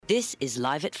This is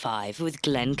Live at 5 with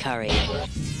Glenn Curry. What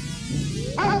do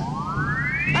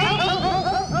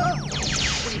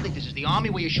you think this is, the army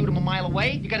where you shoot them a mile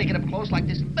away? You gotta get up close like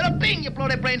this. Bada bing! You blow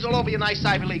their brains all over your nice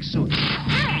Ivy League suit.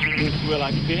 Will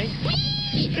like pig?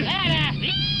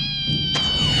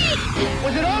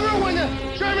 Was it over when the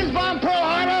Germans bombed Pearl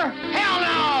Harbor?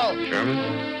 Hell no!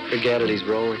 German? Forget it, he's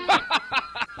rolling.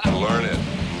 Learn it,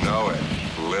 know it,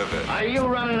 live it. Are you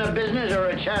running a business or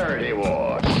a charity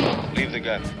war? Leave the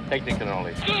gun. Take the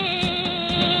cannoli.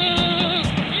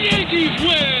 Yankees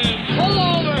win! Pull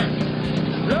over!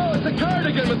 No, it's a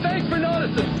cardigan, but thanks for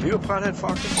noticing. Are you a pothead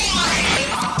fucker?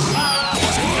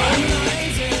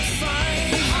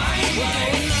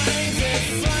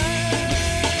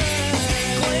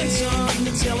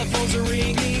 The telephones are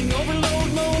ringing,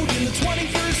 overload mode in the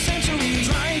 21st century.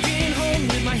 Driving home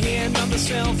with my hand on the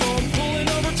cell phone, pulling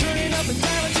over, turning up and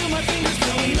down until my fingers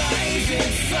don't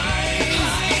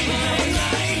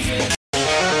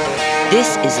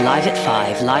This is Live at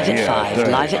 5, Live at 5,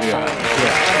 Live at 5.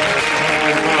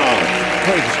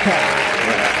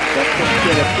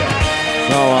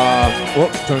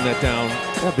 Whoops, turn that down.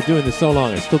 I've been doing this so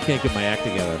long, I still can't get my act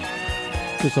together.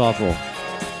 Just awful.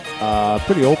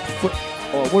 Pretty open.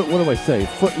 What do I say?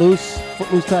 Footloose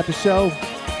type of show.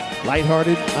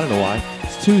 Lighthearted. I don't know why.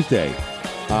 It's Tuesday,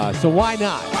 so why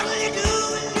not?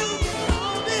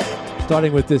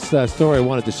 Starting with this story I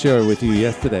wanted to share with you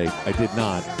yesterday. I did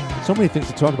not. So many things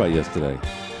to talk about yesterday,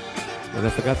 and I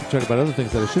forgot to talk about other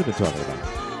things that I should have been talking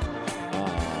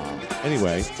about.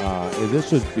 Anyway, this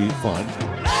should be fun.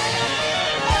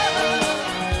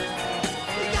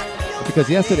 Because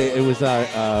yesterday, it was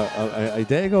a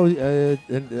day ago,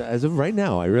 and as of right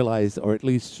now, I realized, or at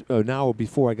least now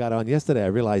before I got on yesterday, I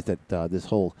realized that this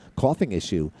whole coughing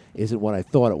issue isn't what I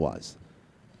thought it was.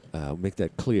 Make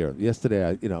that clear.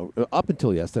 Yesterday, up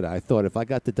until yesterday, I thought if I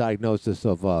got the diagnosis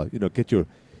of,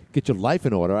 get your life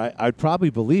in order, I'd probably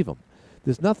believe them.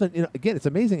 There's nothing, again, it's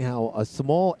amazing how a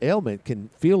small ailment can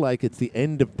feel like it's the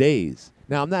end of days.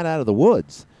 Now, I'm not out of the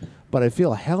woods, but I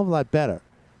feel a hell of a lot better.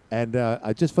 And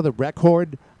just for the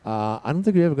record, I don't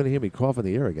think you're ever going to hear me cough in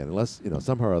the air again, unless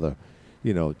somehow or other,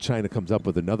 China comes up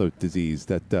with another disease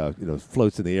that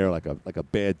floats in the air like a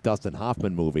bad Dustin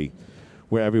Hoffman movie,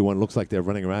 where everyone looks like they're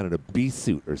running around in a bee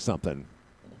suit or something.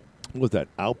 What was that?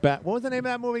 What was the name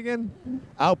of that movie again?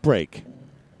 Outbreak.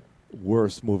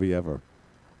 Worst movie ever.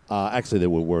 Actually, they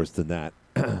were worse than that.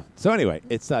 So anyway,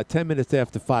 it's 10 minutes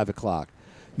after 5 o'clock.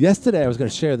 Yesterday, I was going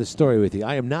to share this story with you.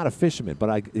 I am not a fisherman,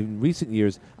 but in recent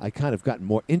years, I kind of gotten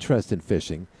more interest in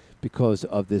fishing because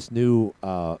of this new,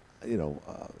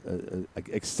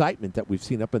 excitement that we've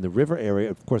seen up in the river area,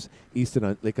 of course,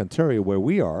 eastern Lake Ontario, where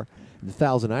we are, in the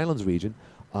Thousand Islands region,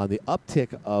 on the uptick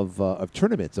of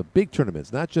tournaments, of big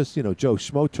tournaments, not just Joe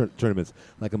Schmo tournaments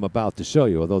like I'm about to show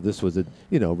you. Although this was a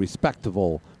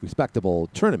respectable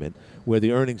tournament where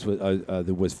the earnings was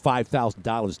there was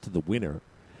 $5,000 to the winner.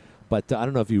 But I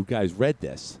don't know if you guys read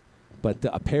this, but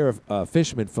a pair of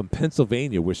fishermen from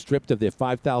Pennsylvania were stripped of their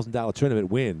 $5,000 tournament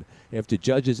win after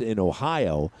judges in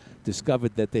Ohio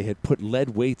discovered that they had put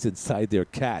lead weights inside their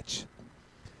catch.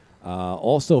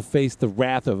 Also faced the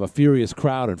wrath of a furious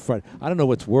crowd in front. I don't know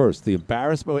what's worse, the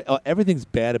embarrassment. Everything's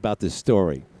bad about this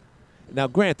story. Now,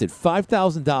 granted,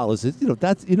 $5,000 is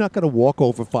that's you're not going to walk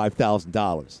over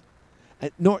 $5,000,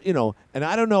 and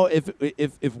I don't know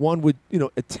if one would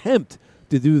attempt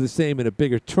to do the same in a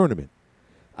bigger tournament.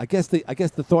 I guess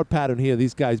the thought pattern here,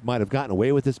 these guys might have gotten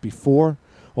away with this before,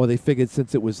 or they figured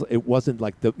since it wasn't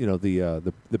like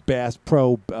the Bass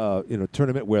Pro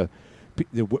tournament where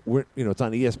it's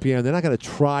on ESPN, they're not going to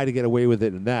try to get away with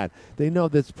it in that. They know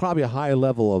there's probably a higher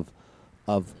level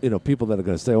of people that are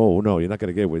going to say, oh no, you're not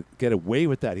going to get away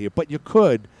with that here, but you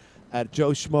could at Joe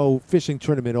Schmo fishing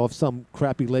tournament off some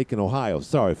crappy lake in Ohio.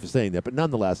 Sorry for saying that, but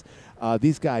nonetheless,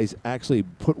 these guys actually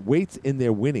put weights in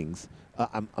their winnings.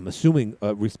 I'm assuming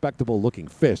respectable-looking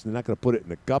fish. They're not going to put it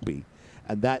in a guppy,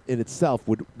 and that in itself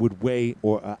would weigh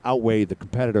or outweigh the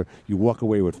competitor. You walk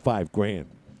away with $5,000.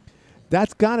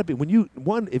 That's got to be when you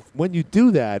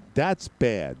do that. That's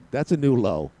bad. That's a new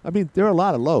low. I mean, there are a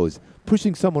lot of lows.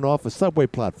 Pushing someone off a subway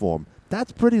platform,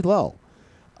 that's pretty low.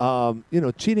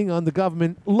 Cheating on the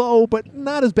government, low, but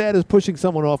not as bad as pushing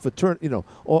someone off a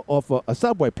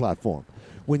subway platform.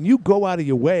 When you go out of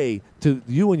your way to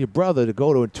you and your brother to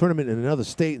go to a tournament in another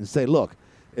state and say, look,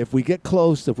 if we get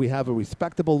close, if we have a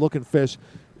respectable-looking fish,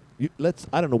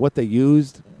 I don't know what they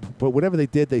used, but whatever they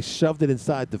did, they shoved it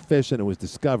inside the fish and it was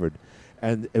discovered.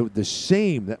 And the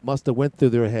shame that must have went through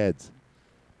their heads.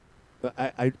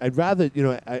 I'd rather,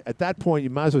 at that point, you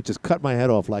might as well just cut my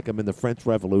head off like I'm in the French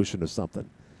Revolution or something.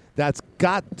 That's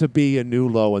got to be a new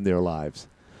low in their lives.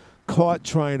 caught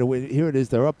trying to win. Here it is.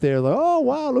 They're up there. Like, oh,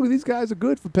 wow, look at these guys are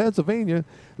good for Pennsylvania.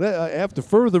 After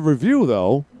further review,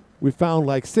 though, we found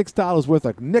like $6 worth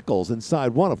of nickels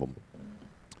inside one of them.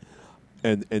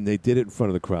 And they did it in front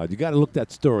of the crowd. You got to look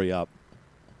that story up.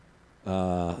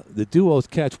 The duo's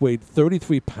catch weighed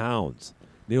 33 pounds,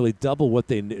 nearly double what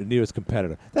their nearest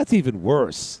competitor. That's even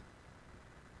worse.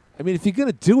 I mean, if you're going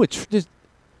to do it, just...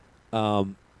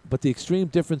 but the extreme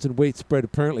difference in weight spread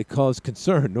apparently caused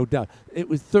concern, no doubt. It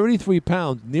was 33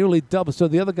 pounds, nearly double. So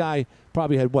the other guy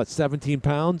probably had, 17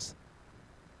 pounds?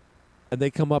 And they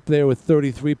come up there with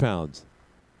 33 pounds.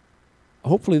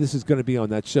 Hopefully this is going to be on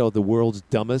that show, The World's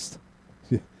Dumbest.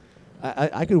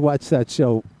 I could watch that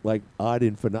show like odd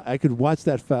infinite. I could watch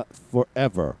that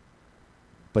forever.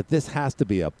 But this has to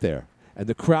be up there. And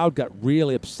the crowd got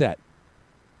really upset.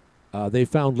 They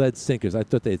found lead sinkers. I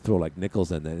thought they'd throw like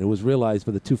nickels in there. And it was realized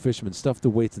by the two fishermen stuffed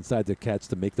the weights inside their catch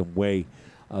to make them weigh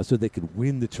so they could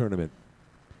win the tournament.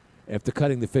 After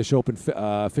cutting the fish open,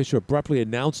 Fisher abruptly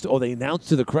announced, they announced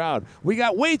to the crowd, "We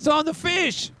got weights on the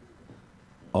fish!"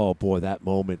 Oh, boy, that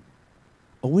moment.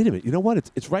 Oh, wait a minute. You know what?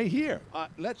 It's right here.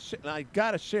 I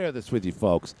got to share this with you,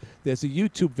 folks. There's a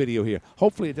YouTube video here.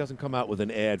 Hopefully it doesn't come out with an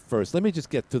ad first. Let me just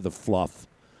get to the fluff.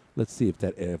 Let's see if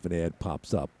an ad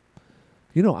pops up.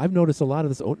 You know, I've noticed a lot of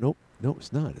this. Oh, no,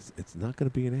 it's not. It's not going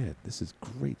to be an ad. This is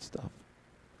great stuff.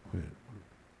 Wait.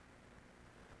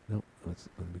 No, let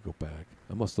me go back.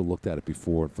 I must have looked at it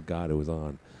before and forgot it was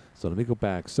on. So let me go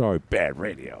back. Sorry, bad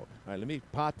radio. All right, let me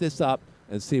pot this up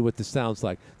and see what this sounds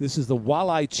like. This is the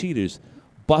Walleye Cheaters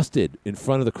busted in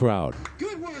front of the crowd.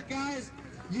 Good work, guys.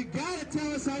 You got to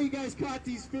tell us how you guys caught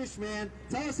these fish, man.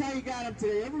 Tell us how you got them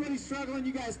today. Everybody's struggling.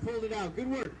 You guys pulled it out.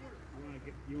 Good work.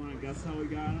 You want to guess how we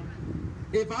got them?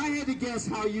 If I had to guess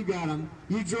how you got them,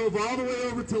 you drove all the way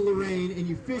over to Lorraine and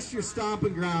you fished your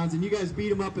stomping grounds and you guys beat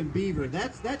them up in Beaver.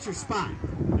 That's your spot.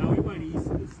 No, we went east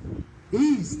this time.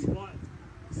 East? What?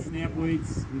 Snap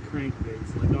weights and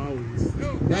crankbaits, like always.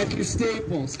 That's your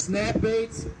staple. Snap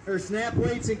weights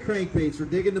and crankbaits. We're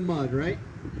digging the mud, right?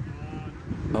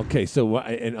 Okay, so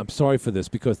and I'm sorry for this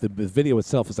because the video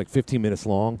itself is like 15 minutes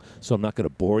long, so I'm not going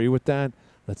to bore you with that.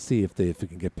 Let's see if we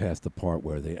can get past the part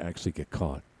where they actually get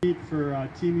caught. For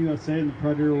Team USA in the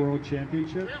Predator World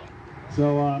Championship.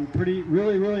 So I'm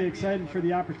really excited for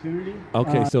the opportunity.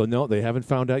 Okay, so no, they haven't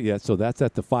found out yet. So that's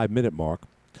at the 5-minute mark.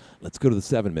 Let's go to the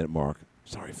 7-minute mark.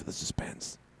 Sorry for the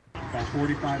suspense. About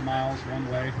 45 miles one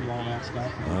way through all that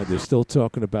stuff. They're still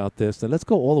talking about this. And let's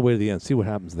go all the way to the end, see what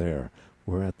happens there.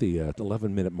 We're at the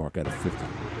 11-minute mark out of 50.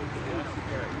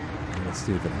 And let's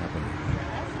see if it happened.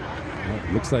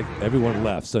 Well, looks like everyone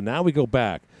left. So now we go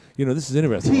back. You know, this is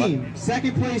interesting. Team,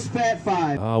 second place, Fat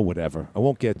 5. Oh, whatever. I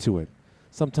won't get to it.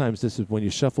 Sometimes this is when you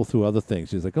shuffle through other things.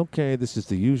 She's like, okay, this is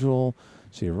the usual.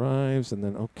 She arrives, and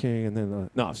then, okay, and then...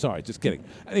 no, sorry, just kidding.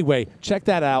 Anyway, check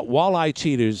that out. Walleye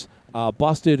Cheaters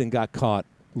busted and got caught.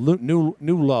 New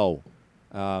low.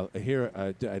 Here,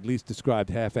 at least described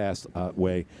half-assed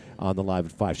way on the Live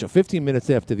at 5 show. 15 minutes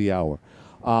after the hour.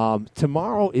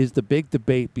 Tomorrow is the big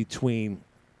debate between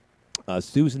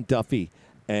Susan Duffy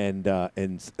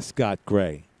and Scott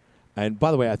Gray. And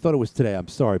by the way, I thought it was today. I'm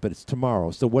sorry, but it's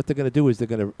tomorrow. So what they're going to do is they're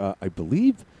going to, I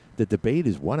believe the debate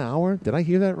is 1 hour. Did I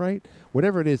hear that right?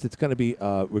 Whatever it is, it's going to be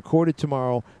recorded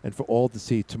tomorrow and for all to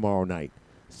see tomorrow night.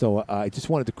 So I just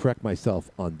wanted to correct myself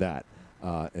on that.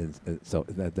 And so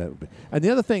that would be. And the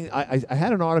other thing, I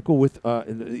had an article with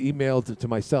emailed to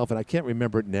myself, and I can't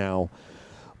remember it now.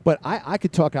 But I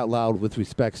could talk out loud with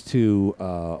respects to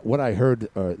what I heard,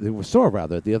 saw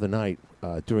rather, the other night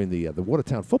during the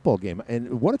Watertown football game.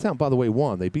 And Watertown, by the way,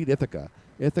 won. They beat Ithaca.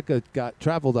 Ithaca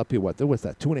traveled up here, there was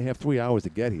that, 2.5, 3 hours to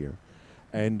get here.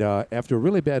 And after a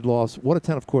really bad loss,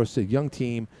 Watertown, of course, a young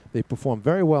team, they performed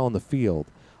very well on the field.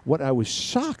 What I was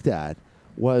shocked at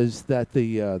was that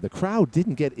the crowd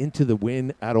didn't get into the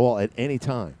win at all at any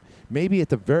time. Maybe at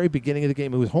the very beginning of the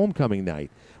game, it was homecoming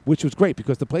night, which was great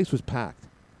because the place was packed.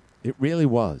 It really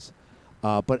was.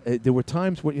 But there were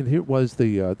times when here was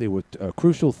they were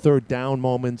crucial third down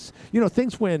moments. You know,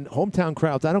 things when hometown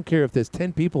crowds, I don't care if there's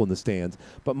 10 people in the stands,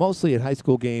 but mostly at high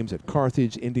school games at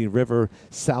Carthage, Indian River,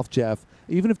 South Jeff,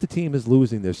 even if the team is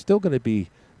losing, they're still going to be,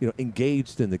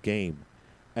 engaged in the game.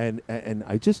 And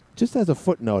I just as a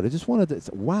footnote, I just wanted to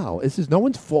say, wow, this is no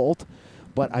one's fault,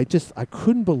 but I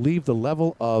couldn't believe the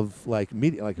level of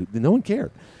media, no one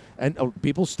cared. And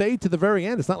people stayed to the very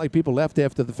end. It's not like people left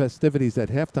after the festivities at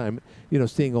halftime,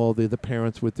 seeing all the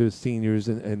parents with their seniors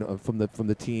and from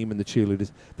the team and the cheerleaders.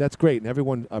 That's great, and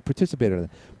everyone participated in it.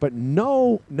 But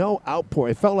no outpour.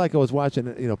 It felt like I was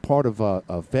watching, part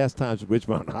of Fast Times at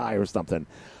Ridgemont High or something.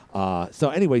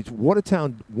 So anyway,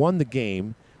 Watertown won the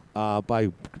game.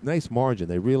 by nice margin.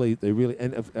 They really,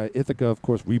 and Ithaca, of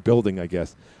course, rebuilding, I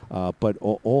guess. But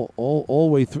all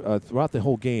the way throughout the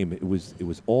whole game, it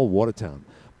was all Watertown.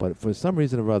 But for some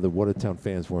reason or other, Watertown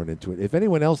fans weren't into it. If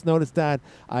anyone else noticed that,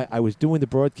 I was doing the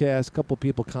broadcast. A couple of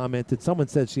people commented. Someone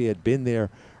said she had been there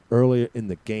earlier in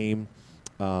the game.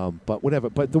 But whatever.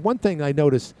 But the one thing I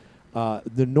noticed,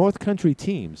 the North Country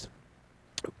teams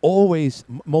always,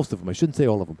 most of them, I shouldn't say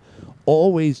all of them,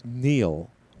 always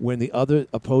kneel when the other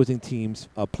opposing team's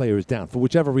player is down for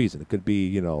whichever reason. It could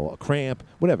be, a cramp,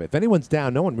 whatever. If anyone's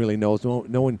down, no one really knows.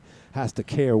 No one has to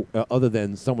care other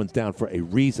than someone's down for a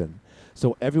reason.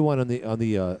 So everyone on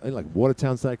the like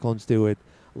Watertown Cyclones do it.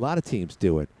 A lot of teams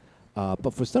do it.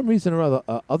 But for some reason or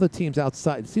other, other teams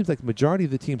outside, it seems like the majority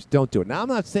of the teams don't do it. Now, I'm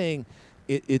not saying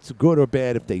it's good or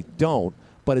bad if they don't,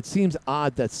 but it seems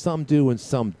odd that some do and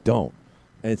some don't.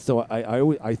 And so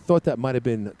I thought that might have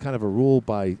been kind of a rule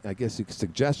by, I guess, a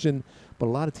suggestion, but a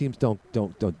lot of teams don't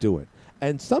do it.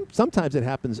 And sometimes it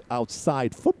happens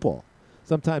outside football.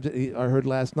 Sometimes, I heard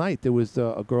last night, there was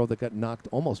a girl that got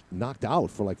almost knocked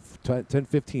out for like 10,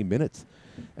 15 minutes.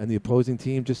 And the opposing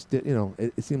team just did,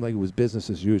 it seemed like it was business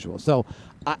as usual. So,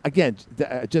 I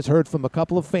just heard from a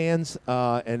couple of fans,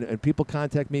 and people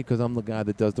contact me because I'm the guy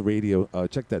that does the radio.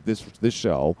 Check that this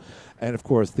show, and of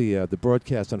course the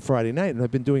broadcast on Friday night, and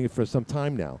I've been doing it for some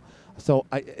time now. So,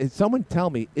 someone tell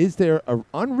me, is there an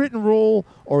unwritten rule,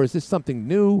 or is this something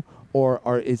new?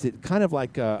 Or is it kind of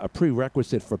like a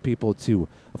prerequisite for people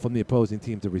from the opposing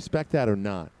team to respect that or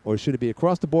not? Or should it be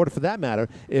across the board? For that matter,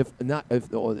 if not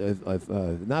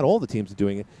all the teams are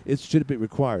doing it, should it be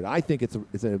required? I think it's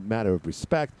a matter of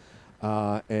respect.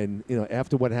 And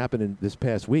after what happened in this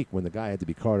past week when the guy had to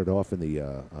be carted off in the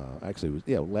actually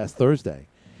it was last Thursday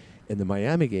in the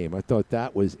Miami game, I thought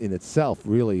that was in itself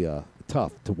really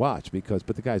tough to watch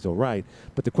but the guy's all right.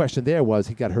 But the question there was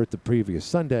he got hurt the previous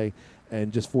Sunday.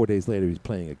 And just 4 days later, he's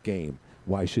playing a game.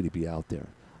 Why should he be out there?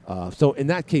 So in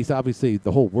that case, obviously,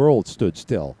 the whole world stood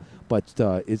still. But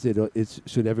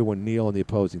should everyone kneel on the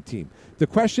opposing team? The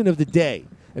question of the day,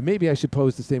 and maybe I should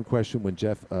pose the same question when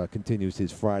Jeff continues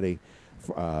his Friday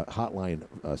hotline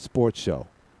sports show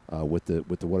with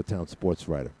the Watertown Sports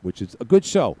Writer, which is a good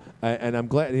show. And I'm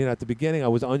glad. At the beginning, I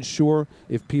was unsure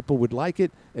if people would like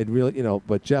it, and really,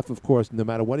 But Jeff, of course, no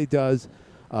matter what he does.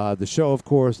 The show, of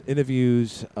course,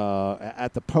 interviews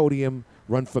at the podium,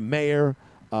 run for mayor,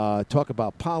 talk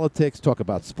about politics, talk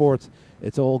about sports.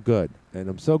 It's all good. And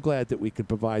I'm so glad that we can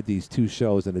provide these two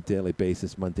shows on a daily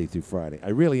basis, Monday through Friday. I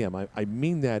really am. I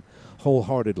mean that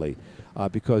wholeheartedly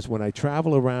because when I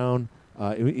travel around,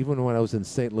 even when I was in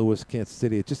St. Louis, Kansas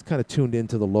City, it just kind of tuned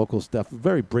into the local stuff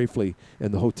very briefly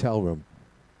in the hotel room.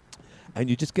 And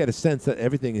you just get a sense that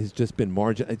everything has just been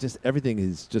everything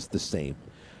is just the same.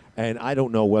 And I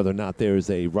don't know whether or not there is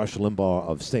a Rush Limbaugh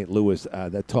of St. Louis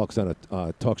that talks on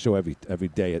a talk show every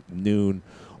day at noon,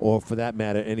 or for that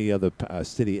matter, any other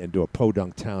city and do a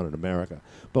podunk town in America.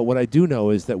 But what I do know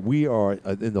is that we are,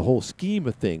 in the whole scheme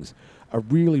of things, a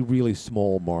really, really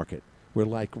small market. We're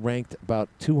like ranked about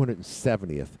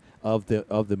 270th of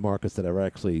the markets that are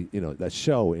actually, that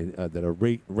show that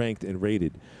are ranked and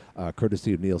rated,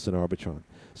 courtesy of Nielsen Arbitron.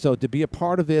 So to be a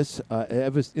part of this,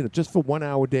 just for 1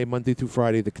 hour a day, Monday through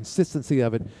Friday, the consistency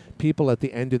of it, people at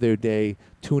the end of their day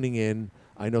tuning in.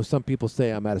 I know some people say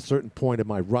I'm at a certain point of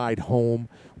my ride home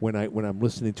when I'm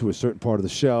listening to a certain part of the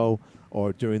show,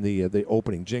 or during the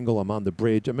opening jingle, I'm on the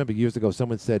bridge. I remember years ago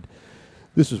someone said,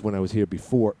 this was when I was here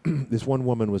before, this one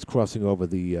woman was crossing over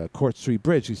the Court Street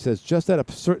Bridge. She says just at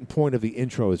a certain point of the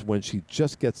intro is when she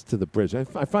just gets to the bridge. I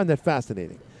find that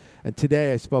fascinating. And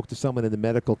today I spoke to someone in the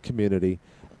medical community,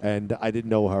 and I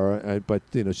didn't know her, but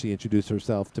she introduced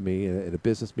herself to me in a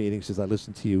business meeting. She says, "I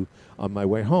listened to you on my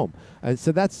way home," and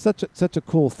so that's such a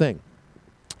cool thing.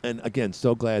 And again,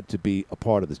 so glad to be a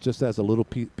part of this. Just as a little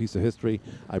piece of history,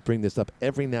 I bring this up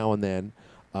every now and then.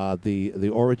 The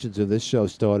origins of this show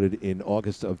started in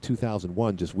August of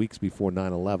 2001, just weeks before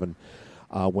 9/11.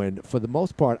 When, for the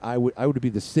most part, I would be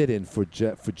the sit-in for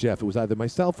Jeff. It was either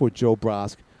myself or Joe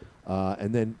Brosk.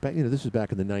 And then, this was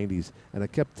back in the 90s, and I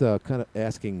kept kind of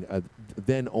asking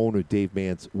then owner Dave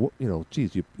Mance,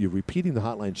 geez, you're repeating the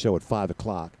Hotline show at 5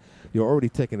 o'clock. You're already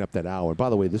taking up that hour. And by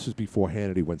the way, this was before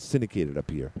Hannity went syndicated up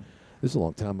here. This is a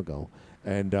long time ago.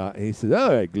 And he said,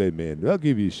 all right, Glenn, man, I'll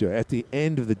give you a show. At the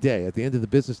end of the day, at the end of the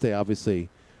business day, obviously,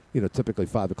 typically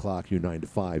 5 o'clock, your 9 to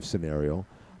 5 scenario.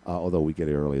 Although we get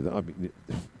it early. I mean,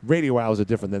 radio hours are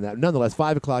different than that. Nonetheless,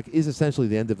 5 o'clock is essentially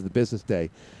the end of the business day.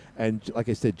 And like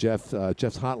I said, Jeff's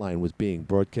Hotline was being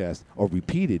broadcast or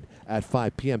repeated at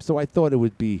 5 p.m. So I thought it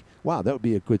would be, wow, that would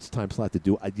be a good time slot to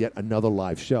do yet another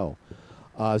live show.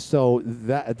 So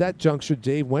at that juncture,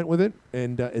 Dave went with it,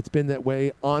 and it's been that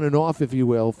way on and off, if you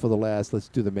will, for the last, let's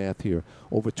do the math here,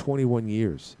 over 21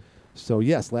 years. So,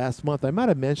 yes, last month, I might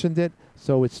have mentioned it.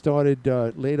 So it started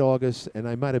late August, and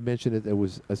I might have mentioned it. It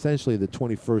was essentially the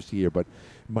 21st year, but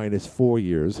minus 4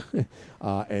 years,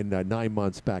 and 9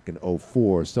 months back in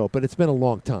 04. So, but it's been a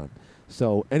long time.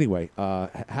 So, anyway,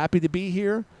 happy to be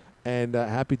here, and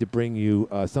happy to bring you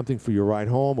something for your ride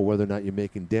home, or whether or not you're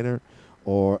making dinner,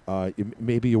 or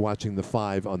maybe you're watching the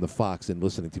 5 on the Fox and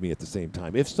listening to me at the same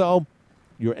time. If so,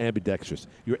 you're ambidextrous.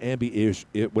 You're ambi-ish,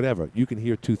 whatever. You can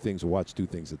hear two things or watch two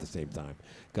things at the same time.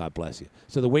 God bless you.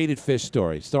 So the weighted fish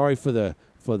story. Sorry for the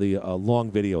long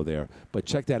video there, but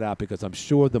check that out, because I'm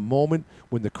sure the moment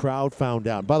when the crowd found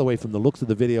out. By the way, from the looks of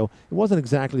the video, it wasn't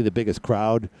exactly the biggest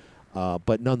crowd,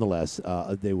 but nonetheless,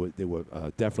 they were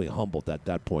definitely humbled at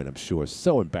that point. I'm sure.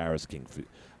 So embarrassing.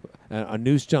 A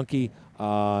news junkie.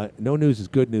 No news is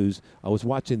good news. I was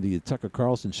watching the Tucker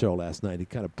Carlson show last night. He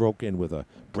kind of broke in with a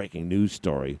breaking news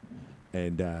story,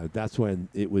 and that's when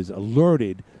it was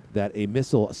alerted that a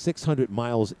missile 600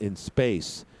 miles in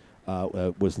space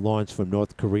was launched from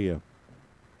North Korea,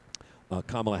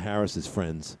 Kamala Harris's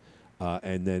friends,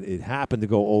 and then it happened to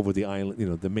go over the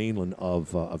island, the mainland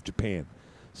of Japan.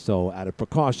 So out of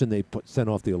precaution, they sent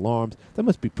off the alarms. That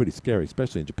must be pretty scary,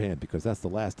 especially in Japan, because that's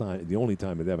the only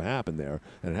time it ever happened there,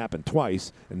 and it happened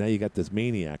twice, and now you got this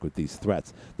maniac with these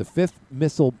threats. The 5th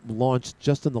missile launched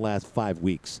just in the last 5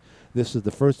 weeks. This is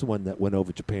the first one that went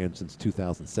over Japan since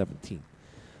 2017.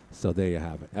 So there you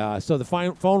have it. So the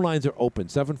phone lines are open,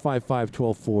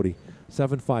 755-1240,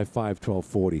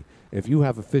 755-1240. If you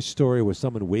have a fish story where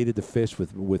someone weighted the fish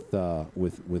with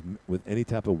any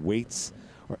type of weights,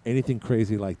 or anything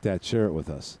crazy like that, share it with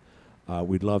us.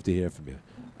 We'd love to hear from you.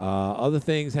 Other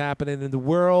things happening in the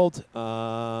world.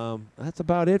 That's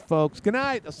about it, folks. Good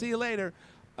night. I'll see you later.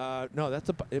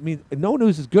 No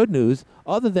news is good news,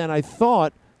 other than I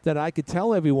thought that I could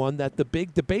tell everyone that the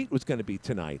big debate was going to be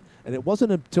tonight. And it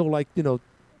wasn't until a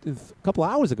couple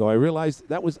hours ago I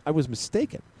realized I was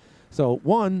mistaken. So,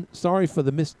 one, sorry for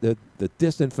the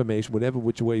disinformation,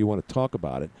 which way you want to talk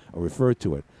about it or refer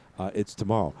to it. It's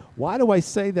tomorrow. Why do I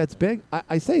say that's big?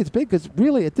 I say it's big because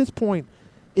really at this point,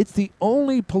 it's the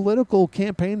only political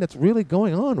campaign that's really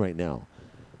going on right now.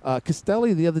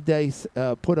 Castelli the other day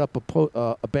put up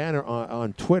a banner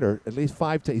on Twitter, at least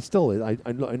 5 times. He still is.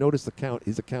 I noticed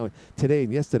his account today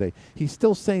and yesterday. He's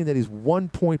still saying that he's 1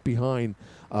 point behind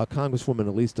Congresswoman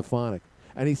Elise Stefanik.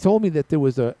 And he told me that there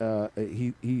was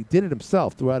he did it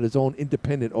himself throughout his own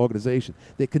independent organization.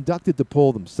 They conducted the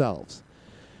poll themselves.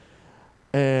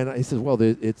 And he says, well,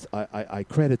 I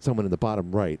credit someone in the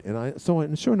bottom right. And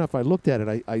sure enough, I looked at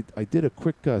it. I did a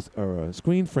quick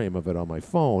screen frame of it on my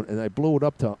phone, and I blew it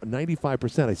up to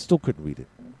 95%. I still couldn't read it.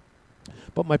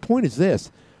 But my point is this.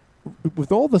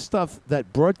 With all the stuff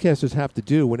that broadcasters have to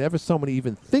do whenever somebody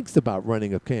even thinks about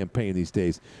running a campaign these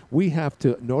days, we have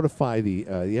to notify the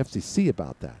FCC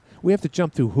about that. We have to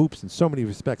jump through hoops in so many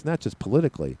respects, not just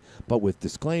politically, but with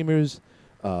disclaimers,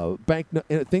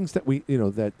 things that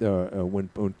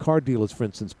when car dealers, for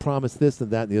instance, promise this and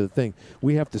that and the other thing,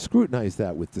 we have to scrutinize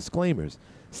that with disclaimers.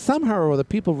 Somehow or other,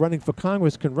 people running for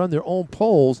Congress can run their own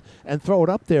polls and throw it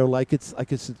up there like it's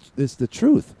the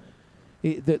truth.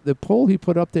 The poll he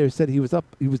put up there said he was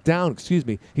down.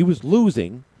 He was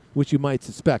losing, which you might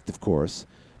suspect, of course,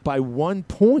 by 1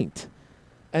 point.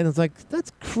 And it's like,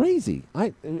 that's crazy.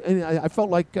 I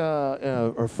felt like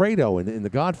Alfredo in The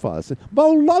Godfather said, Bo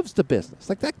loves the business.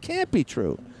 Like, that can't be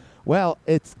true. Well,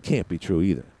 it can't be true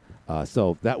either.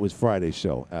 So that was Friday's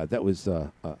show. That was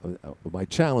my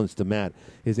challenge to Matt.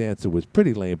 His answer was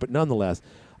pretty lame, but nonetheless,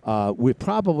 we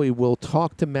probably will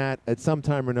talk to Matt at some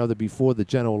time or another before the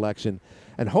general election,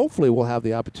 and hopefully we'll have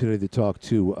the opportunity to talk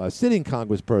to sitting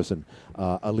Congressperson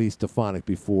Elise Stefanik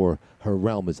before her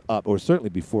realm is up, or certainly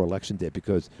before Election Day,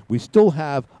 because we still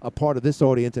have a part of this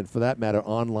audience, and for that matter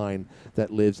online,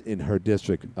 that lives in her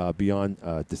district beyond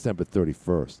December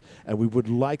 31st. And we would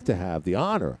like to have the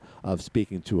honor of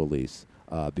speaking to Elise.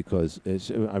 Because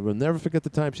I will never forget the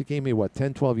time she came here,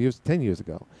 10 years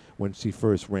ago, when she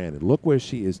first ran. And look where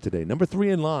she is today. Number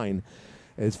 3 in line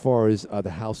as far as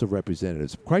the House of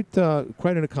Representatives. Quite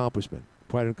an accomplishment.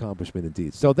 Quite an accomplishment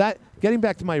indeed. So getting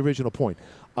back to my original point,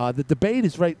 the debate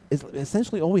is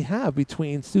essentially all we have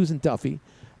between Susan Duffy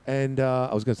and,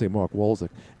 I was going to say Mark Wolzek,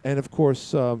 and of course,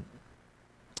 Scott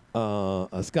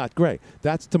Gray.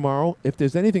 That's tomorrow. If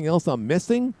there's anything else I'm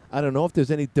missing, I don't know if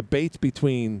there's any debates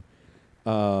between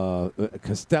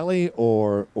Castelli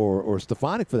or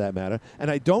Stefanik for that matter,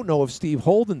 and I don't know if Steve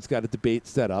Holden's got a debate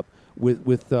set up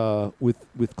with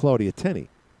Claudia Tenney.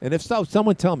 And if so,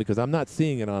 someone tell me, because I'm not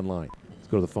seeing it online.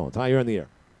 go to the phones. Hi, you're on the air.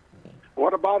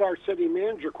 What about our city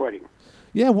manager quitting?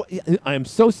 Yeah, well, I am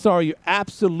so sorry. You're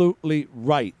absolutely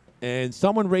right. And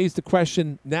someone raised the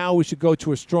question, now we should go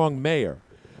to a strong mayor,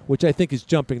 which I think is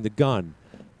jumping the gun.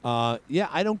 Yeah,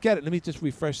 I don't get it. Let me just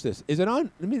refresh this. Is it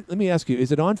on? Let me ask you.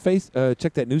 Is it on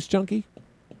check that News Junkie?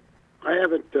 I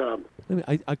haven't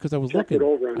because I was checked looking. it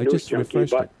over on I News just Junkie,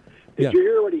 refreshed but it. did you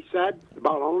hear what he said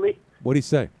about Olney? What did he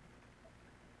say?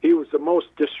 He was the most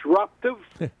disruptive,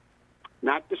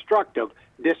 not destructive,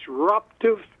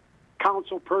 disruptive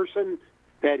council person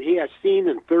that he has seen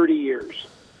in 30 years.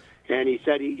 And he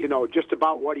said, just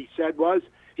about what he said was,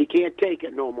 he can't take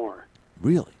it no more.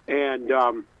 Really? And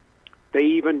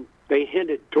they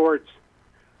hinted towards,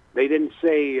 they didn't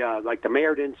say, like the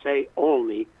mayor didn't say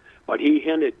only, but he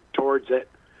hinted towards it.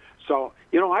 So,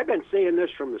 I've been saying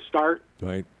this from the start.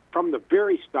 Right. From the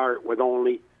very start with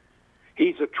Olney.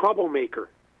 He's a troublemaker.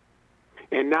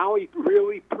 And now he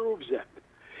really proves it.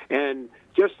 And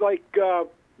just like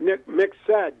Mick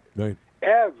said, right.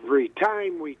 Every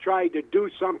time we tried to do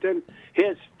something,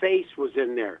 his face was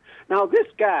in there. Now, this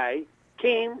guy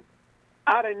came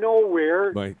out of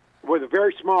nowhere with a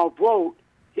very small vote.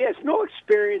 He has no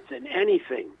experience in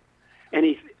anything.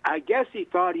 And I guess he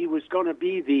thought he was going to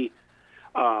be the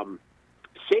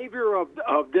savior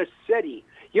of this city.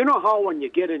 You know how when you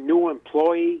get a new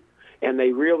employee and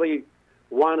they really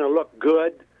want to look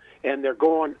good and they're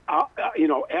going,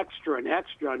 extra and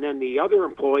extra, and then the other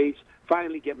employees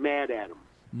finally get mad at him.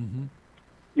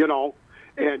 Mm-hmm.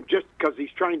 And just because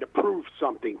he's trying to prove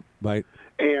something. Right.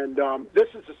 And this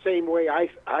is the same way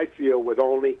I feel with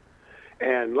Olney.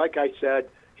 And like I said,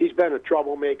 he's been a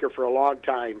troublemaker for a long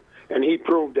time, and he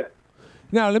proved it.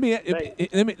 Now,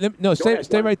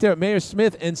 stay right there. Mayor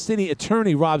Smith and City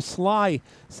Attorney Rob Sly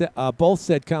both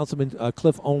said Councilman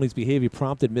Cliff Olney's behavior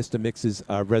prompted Mr. Mix's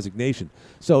resignation.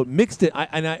 So mixed it,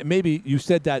 maybe you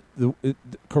said that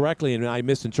correctly, and I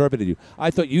misinterpreted you.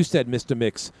 I thought you said Mr.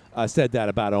 Mix said that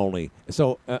about Olney.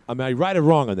 So am I right or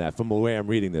wrong on that from the way I'm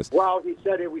reading this? Well, he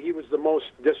said he was the most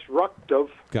disruptive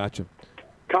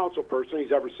council person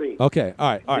he's ever seen. Okay,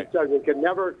 all right. He said we could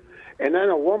never... And then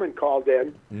a woman called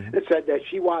in and said that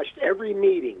she watched every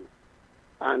meeting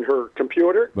on her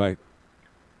computer. Right.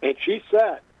 And she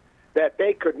said that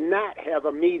they could not have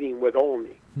a meeting with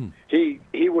Olney. He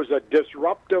was a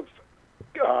disruptive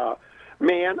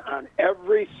man on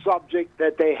every subject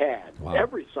that they had. Wow.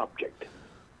 Every subject.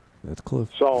 That's Cliff.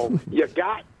 So we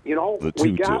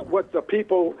got what the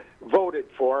people voted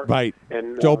for. Right.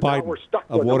 And Joe Biden now we're stuck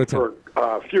of with Watertown him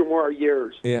for a few more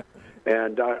years. Yeah.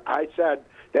 And I said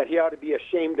that he ought to be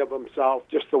ashamed of himself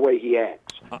just the way he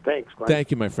acts. Thanks, Glenn.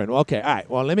 Thank you, my friend. Okay, all right.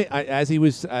 Well, as he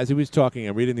was talking,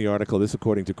 I'm reading the article. This,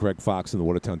 according to Craig Fox in the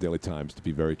Watertown Daily Times, to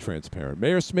be very transparent.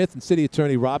 Mayor Smith and City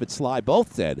Attorney Robert Sly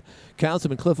both said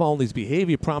Councilman Cliff Olney's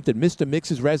behavior prompted Mr.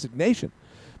 Mix's resignation.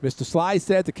 Mr. Sly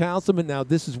said to Councilman, now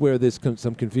this is where there's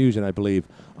some confusion, I believe,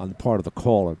 on the part of the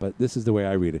caller, but this is the way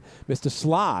I read it. Mr.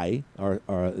 Sly, or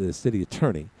the city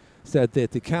attorney, said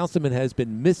that the councilman has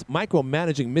been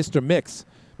micromanaging Mr. Mix.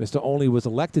 Mr. Olney was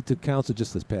elected to council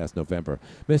just this past November.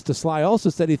 Mr. Sly also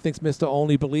said he thinks Mr.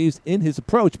 Olney believes in his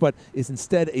approach, but is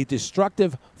instead a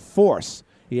destructive force.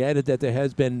 He added that there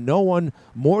has been no one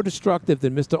more destructive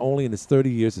than Mr. Olney in his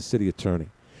 30 years as city attorney.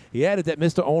 He added that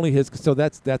Mr. Olney has, so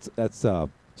that's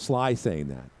Sly saying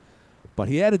that. But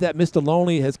he added that Mr.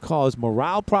 Olney has caused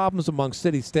morale problems among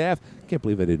city staff. Can't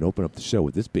believe I didn't open up the show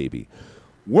with this baby.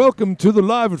 Welcome to the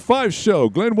Live at 5 show.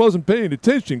 Glenn wasn't paying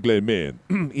attention, Glenn, man.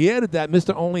 He added that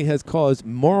Mr. Olney has caused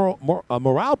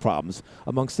morale problems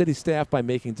among city staff by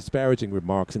making disparaging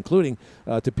remarks, including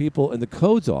to people in the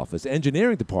codes office,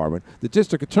 engineering department, the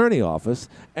district attorney office,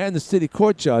 and the city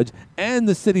court judge, and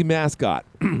the city mascot.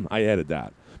 I added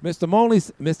that. Mr.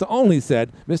 Olney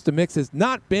said Mr. Mix has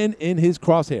not been in his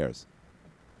crosshairs.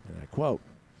 And I quote,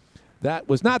 "That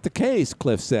was not the case,"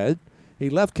 Cliff said. He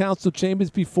left council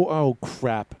chambers before... Oh,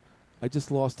 crap. I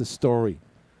just lost the story.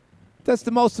 That's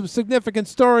the most significant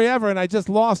story ever, and I just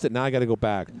lost it. Now I got to go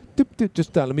back.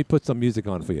 Just let me put some music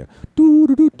on for you.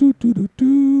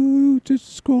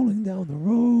 Just scrolling down the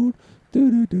road.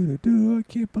 I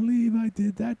can't believe I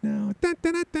did that now.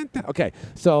 Okay,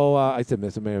 so I said,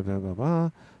 Mr. Mayor, blah, blah,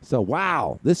 blah. So,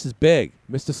 wow, this is big.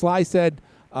 Mr. Sly said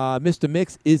Mr.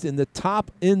 Mix is in the top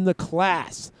in the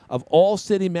class of all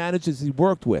city managers he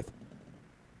worked with.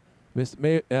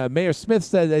 Mayor Smith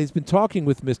said that he's been talking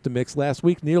with Mr. Mix last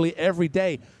week nearly every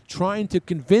day, trying to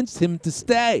convince him to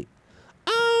stay.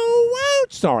 Oh,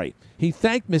 sorry. He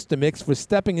thanked Mr. Mix for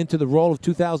stepping into the role of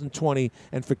 2020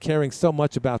 and for caring so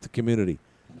much about the community.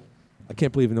 I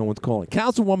can't believe no one's calling.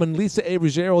 Councilwoman Lisa A.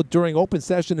 Ruggiero during open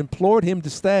session implored him to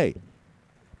stay.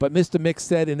 But Mr. Mix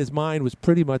said in his mind was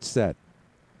pretty much set.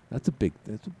 That's a big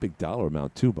dollar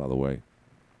amount too, by the way.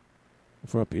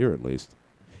 For up here at least.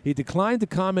 He declined to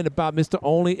comment about Mr.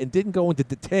 Olney and didn't go into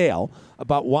detail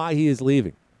about why he is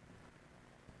leaving.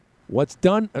 What's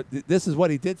done, this is what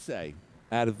he did say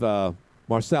out of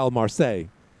Marseille.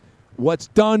 What's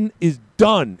done is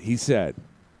done, he said.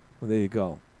 Well, there you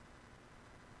go.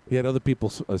 He had other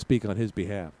people speak on his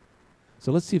behalf.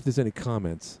 So let's see if there's any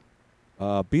comments.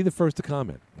 Be the first to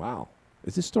comment. Wow.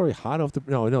 Is this story hot off the...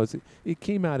 No, it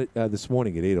came out this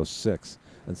morning at 8:06,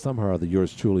 and somehow or other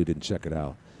yours truly didn't check it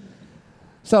out.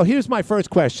 So here's my first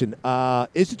question.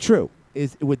 Is it true?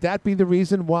 Would that be the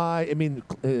reason why? I mean,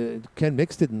 Ken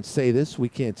Mix didn't say this. We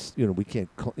don't have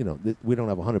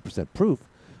 100% proof.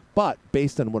 But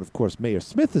based on what, of course, Mayor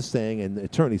Smith is saying and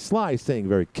Attorney Sly is saying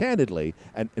very candidly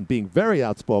and being very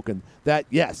outspoken, that,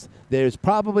 yes, there's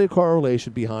probably a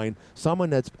correlation behind someone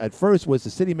that's at first was the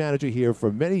city manager here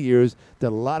for many years, did a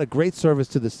lot of great service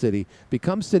to the city,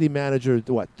 becomes city manager,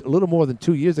 a little more than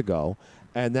 2 years ago,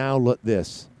 and now look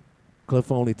this.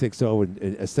 Cliff Olney takes over and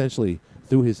essentially,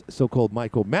 through his so-called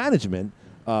micromanagement,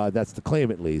 that's the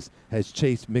claim at least, has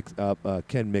chased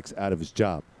Ken Mix out of his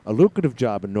job, a lucrative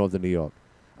job in northern New York.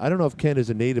 I don't know if Ken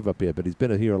is a native up here, but he's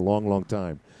been here a long, long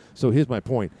time. So here's my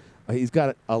point. He's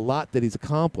got a lot that he's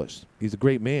accomplished. He's a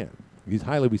great man. He's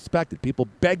highly respected. People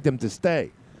begged him to stay,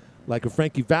 like a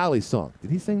Frankie Valli song. Did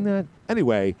he sing that?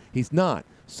 Anyway, he's not.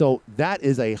 So that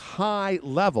is a high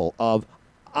level of,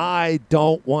 I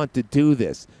don't want to do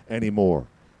this anymore.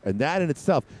 And that in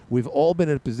itself, we've all been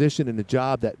in a position in a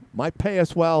job that might pay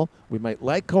us well. We might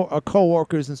like our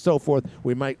coworkers and so forth.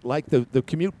 We might like the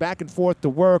commute back and forth to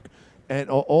work and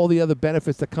all the other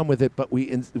benefits that come with it, but we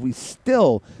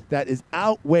still, that is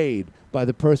outweighed by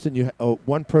the person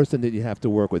one person that you have to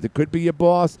work with. It could be your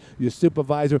boss, your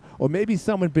supervisor, or maybe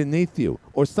someone beneath you,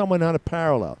 or someone on a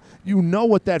parallel. You know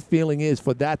what that feeling is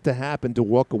for that to happen, to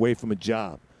walk away from a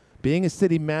job. Being a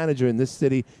city manager in this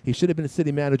city, he should have been a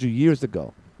city manager years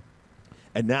ago.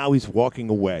 And now he's walking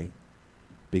away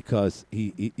because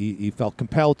he felt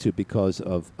compelled to because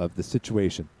of the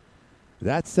situation.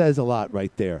 That says a lot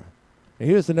right there. And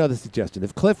here's another suggestion.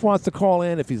 If Cliff wants to call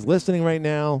in, if he's listening right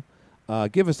now,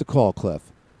 give us a call, Cliff.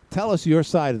 Tell us your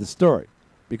side of the story.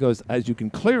 Because as you can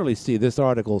clearly see, this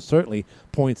article certainly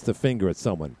points the finger at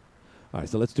someone. All right,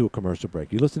 so let's do a commercial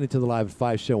break. You're listening to the Live at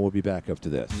 5 show. We'll be back after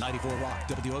this. 94 Rock,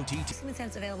 WOTT.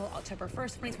 It's available October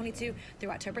 1st, 2022 through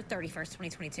October 31st,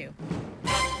 2022.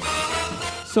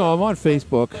 So I'm on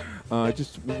Facebook. I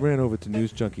just ran over to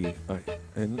News Junkie,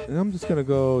 and I'm just going to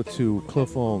go to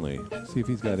Cliff Olney, see if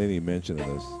he's got any mention of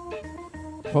this.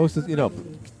 Posted,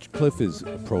 Cliff is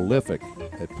prolific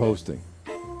at posting.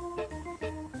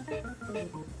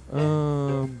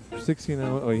 16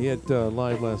 hours. Oh, he had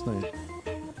live last night.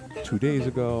 2 days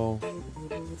ago,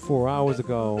 4 hours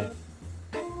ago.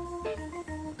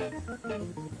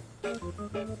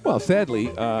 Well, sadly,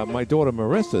 my daughter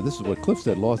Marissa, this is what Cliff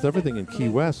said, lost everything in Key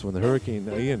West when the Hurricane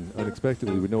Ian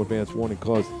unexpectedly, with no advance warning,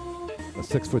 caused a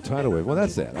 6-foot tidal wave. Well,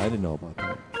 that's sad. I didn't know about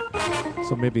that.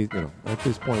 So maybe, at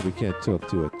this point we can't talk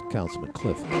to a Councilman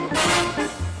Cliff.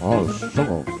 Oh, so,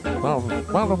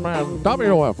 man,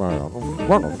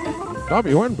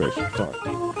 WNBC,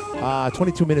 sorry.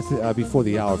 22 minutes before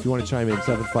the hour. If you want to chime in,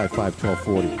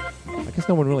 755-1240. I guess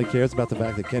no one really cares about the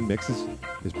fact that Ken Mix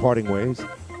is parting ways.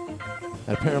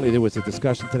 And apparently there was a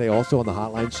discussion today also on the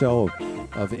Hotline show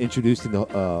of introducing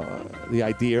the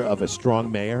idea of a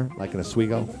strong mayor, like in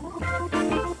Oswego.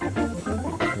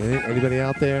 Anybody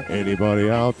out there?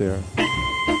 Anybody out there?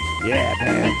 Yeah,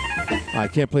 man. I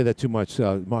can't play that too much.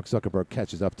 Mark Zuckerberg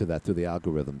catches up to that through the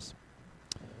algorithms.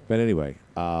 But anyway,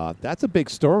 that's a big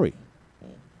story.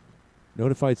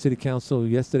 Notified City Council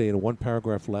yesterday in a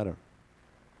one-paragraph letter.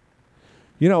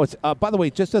 It's by the way,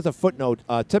 just as a footnote,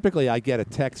 typically I get a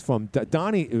text from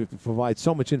Donnie. Provides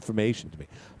so much information to me.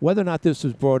 Whether or not this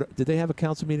was brought, did they have a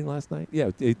council meeting last night?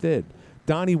 Yeah, they did.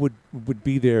 Donnie would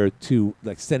be there to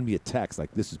send me a text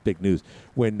like, this is big news.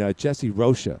 When Jesse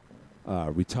Rocha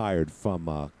retired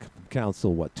from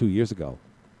council 2 years ago,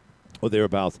 or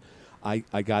thereabouts, I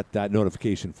got that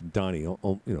notification from Donnie.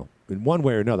 In one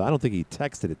way or another. I don't think he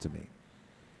texted it to me.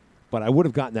 But I would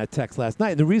have gotten that text last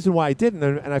night. And the reason why I didn't,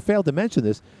 and I failed to mention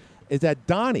this, is that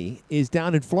Donnie is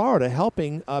down in Florida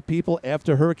helping people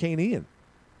after Hurricane Ian,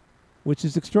 which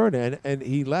is extraordinary. And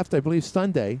he left, I believe,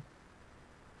 Sunday.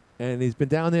 And he's been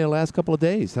down there the last couple of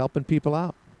days helping people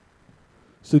out.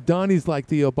 So Donnie's like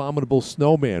the abominable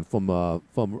snowman from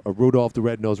Rudolph the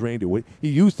Red-Nosed Reindeer. He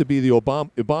used to be the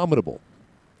abominable.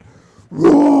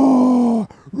 Roar!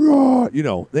 Roar!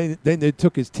 Then they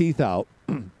took his teeth out.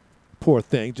 Poor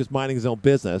thing, just minding his own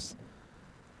business.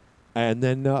 And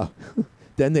then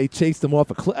then they chased him off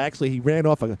a cliff. Actually, he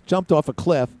jumped off a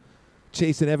cliff,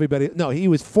 chasing everybody. No, he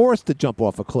was forced to jump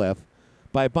off a cliff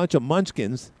by a bunch of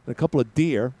munchkins and a couple of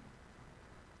deer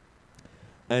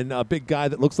and a big guy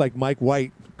that looks like Mike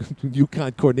White,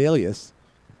 Yukon Cornelius.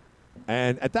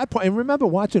 And at that point, I remember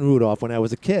watching Rudolph when I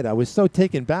was a kid. I was so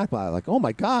taken back by it, like, oh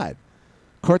my God,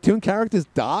 cartoon characters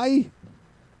die?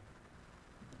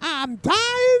 I'm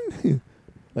dying.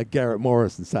 Like Garrett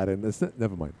Morris inside it.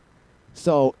 Never mind.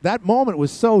 So that moment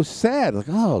was so sad. Like,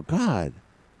 oh God.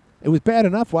 It was bad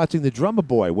enough watching The Drummer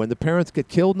Boy when the parents get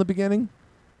killed in the beginning.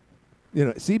 You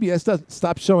know, CBS doesn't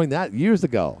stop showing that years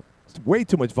ago. It's way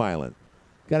too much violence.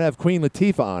 Got to have Queen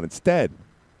Latifah on instead.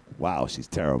 Wow, she's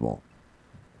terrible.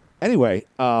 Anyway,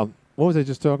 what was I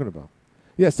just talking about?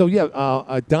 Yeah, so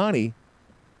Donnie,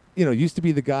 used to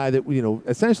be the guy that,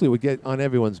 essentially would get on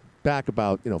everyone's back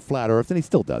about, flat Earth, and he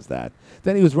still does that.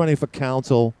 Then he was running for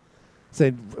council,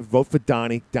 saying, vote for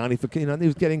Donnie for, and he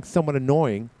was getting somewhat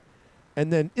annoying.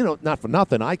 And then, not for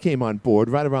nothing, I came on board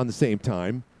right around the same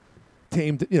time,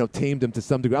 tamed him to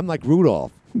some degree. I'm like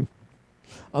Rudolph.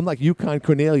 I'm like Yukon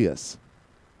Cornelius.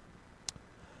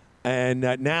 And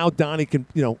now Donnie can,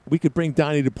 we could bring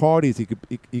Donnie to parties. He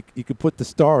could put the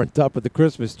star on top of the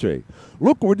Christmas tree.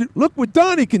 Look what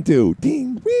Donnie can do.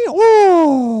 Ding, wee,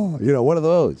 oh, one of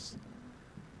those.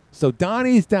 So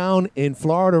Donnie's down in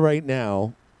Florida right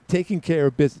now, taking care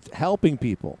of business, helping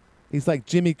people. He's like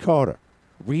Jimmy Carter,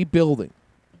 rebuilding.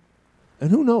 And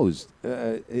who knows?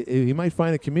 He might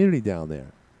find a community down there.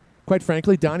 Quite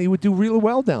frankly, Donnie would do really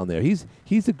well down there. He's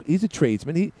a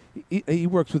tradesman. He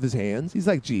works with his hands. He's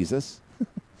like Jesus.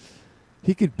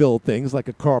 He could build things like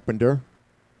a carpenter.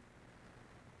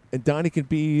 And Donnie could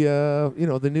be,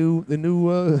 the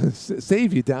new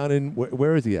savior down in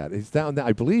where is he at? He's down there,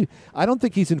 I believe. I don't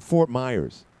think he's in Fort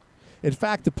Myers. In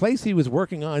fact, the place he was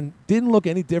working on didn't look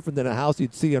any different than a house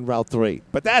you'd see on Route 3.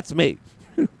 But that's me.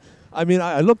 I mean,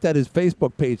 I looked at his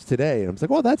Facebook page today, and I was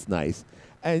like, oh, that's nice.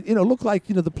 And, looked like,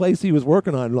 the place he was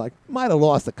working on, like, might have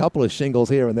lost a couple of shingles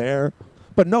here and there,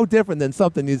 but no different than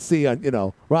something you'd see on,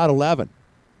 Route 11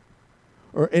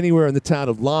 or anywhere in the town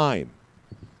of Lyme.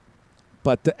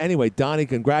 But anyway, Donnie,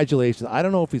 congratulations. I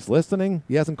don't know if he's listening.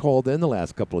 He hasn't called in the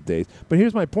last couple of days. But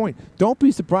here's my point. Don't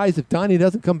be surprised if Donnie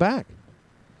doesn't come back.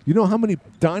 You know how many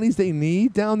Donnies they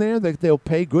need down there that they'll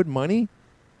pay good money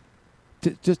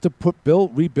just to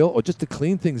rebuild, or just to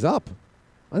clean things up?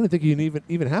 I don't think you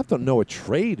even have to know a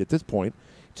trade at this point.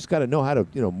 You just got to know how to,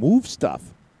 move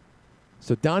stuff.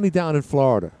 So Donnie down in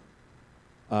Florida.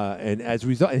 And as a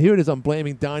result, and here it is, I'm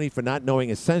blaming Donnie for not knowing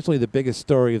essentially the biggest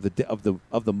story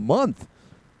of the month,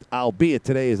 albeit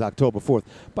today is October 4th.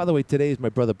 By the way, today is my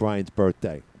brother Brian's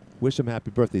birthday. Wish him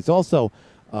happy birthday. It's also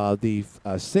the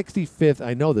 65th.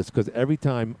 I know this because every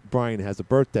time Brian has a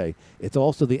birthday, it's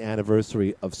also the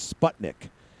anniversary of Sputnik.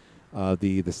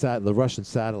 The Russian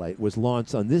satellite was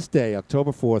launched on this day,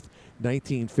 October 4th,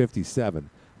 1957.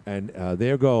 And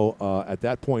there go, at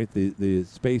that point, the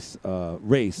space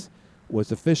race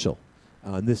was official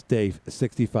on this day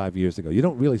 65 years ago. You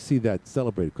don't really see that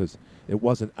celebrated because it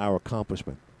wasn't our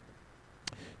accomplishment.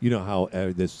 You know how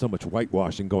there's so much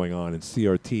whitewashing going on in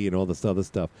CRT and all this other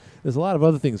stuff. There's a lot of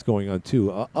other things going on,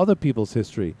 too. Other people's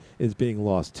history is being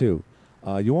lost, too.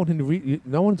 No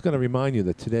one's going to remind you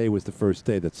that today was the first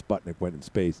day that Sputnik went in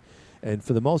space. And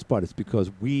for the most part, it's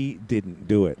because we didn't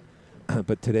do it.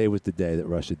 But today was the day that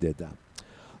Russia did that.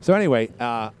 So anyway,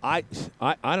 I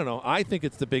don't know. I think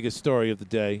it's the biggest story of the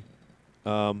day.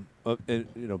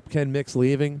 Ken Mick's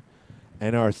leaving,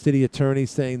 and our city attorney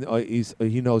saying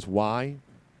he knows why,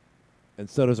 and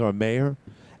so does our mayor,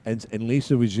 and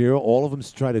Lisa Ruggiero. All of them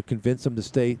try to convince him to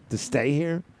stay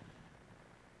here.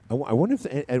 I wonder if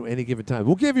at any given time,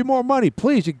 we'll give you more money.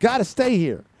 Please, you got to stay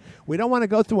here. We don't want to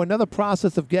go through another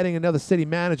process of getting another city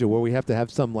manager where we have to have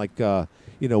some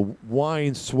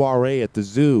wine soiree at the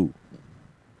zoo.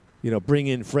 Bring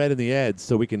in Fred and the Eds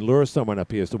so we can lure someone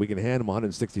up here so we can hand them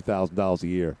 $160,000 a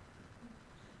year.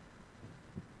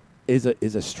 Is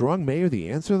a strong mayor the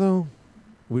answer, though?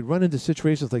 We run into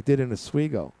situations like they did in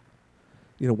Oswego.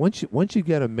 Once you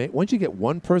get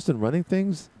one person running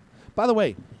things. By the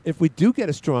way, if we do get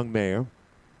a strong mayor,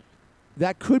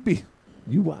 that could be,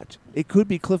 you watch, it could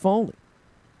be Cliff Olney.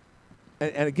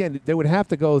 And again, they would have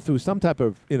to go through some type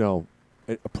of,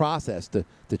 a process to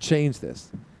change this.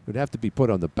 It would have to be put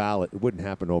on the ballot. It wouldn't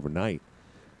happen overnight.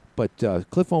 But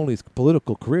Cliff Olney's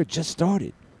political career just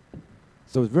started.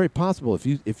 So it's very possible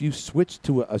if you switch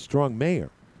to a strong mayor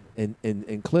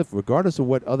and Cliff, regardless of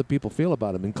what other people feel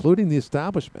about him, including the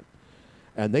establishment,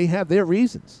 and they have their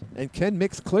reasons. And Ken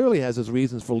Mix clearly has his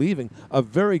reasons for leaving a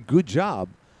very good job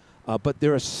But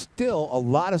there are still a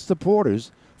lot of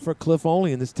supporters for Cliff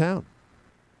Olney in this town.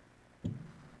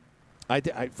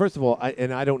 First of all,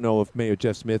 I don't know if Mayor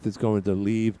Jeff Smith is going to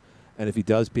leave, and if he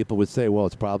does, people would say, well,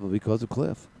 it's probably because of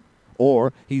Cliff.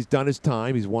 Or he's done his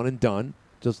time, he's one and done,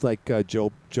 just like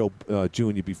Joe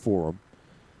Jr. before him.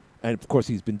 And, of course,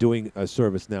 he's been doing a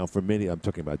service now for I'm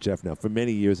talking about Jeff now, for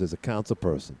many years as a council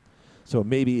person. So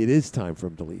maybe it is time for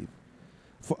him to leave.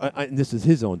 And this is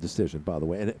his own decision, by the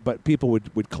way. But people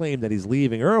would claim that he's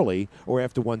leaving early or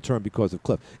after one term because of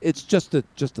Cliff. It's just a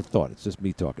thought. It's just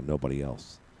me talking, nobody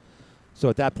else. So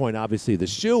at that point, obviously, the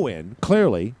shoe-in,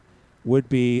 clearly, would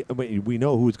be, we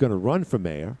know who's going to run for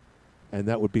mayor, and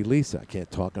that would be Lisa. I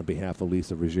can't talk on behalf of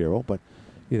Lisa Ruggiero, but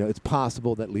it's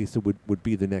possible that Lisa would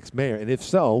be the next mayor. And if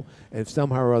so, and if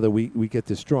somehow or other we get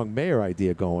this strong mayor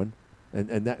idea going,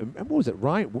 and that, what was it,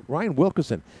 Ryan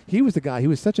Wilkerson, he was the guy, he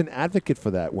was such an advocate for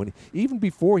that. Even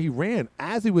before he ran,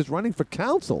 as he was running for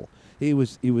council, he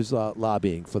was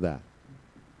lobbying for that.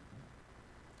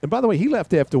 And by the way, he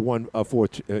left after one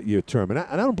 4-year term, and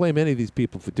I don't blame any of these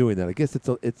people for doing that. I guess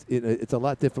it's a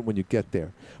lot different when you get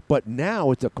there. But now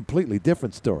it's a completely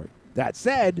different story. That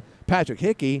said, Patrick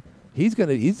Hickey, he's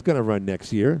gonna run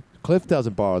next year. Cliff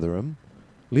doesn't bother him.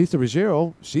 Lisa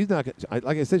Ruggiero, she's not.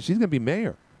 Like I said, she's gonna be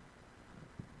mayor.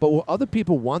 But will other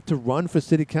people want to run for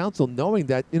city council, knowing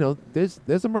that there's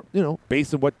a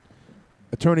based on what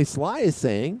Attorney Sly is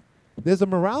saying, there's a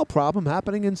morale problem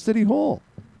happening in City Hall.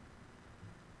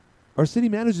 Our city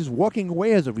manager's walking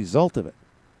away as a result of it.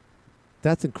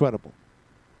 That's incredible.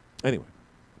 Anyway,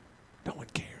 no one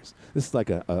cares. This is like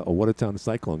a Watertown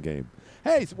Cyclone game.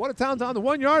 Hey, Watertown's on the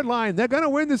 1-yard line. They're going to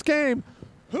win this game.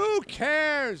 Who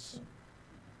cares?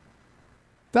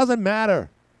 Doesn't matter.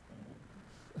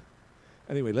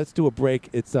 Anyway, let's do a break.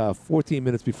 It's 14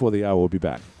 minutes before the hour. We'll be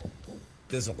back.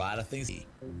 There's a lot of things.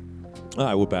 All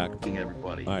right, we're back.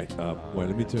 Everybody. All right, wait,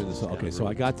 let me turn this on. Okay, so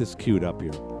I got this queued up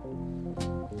here.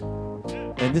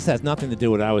 And this has nothing to do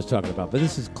with what I was talking about, but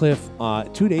this is Cliff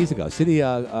 2 days ago.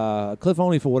 Cliff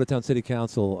Olney for Watertown City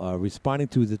Council responding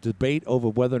to the debate over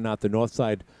whether or not the North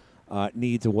Side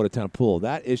needs a Watertown pool.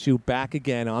 That issue back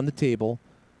again on the table,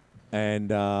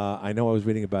 and I know I was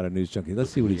reading about a news junkie.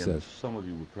 Let's see what he says. Some of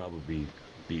you would probably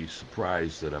be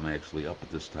surprised that I'm actually up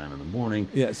at this time in the morning.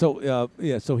 Yeah,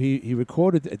 so he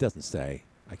recorded. It doesn't say.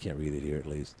 I can't read it here at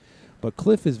least. But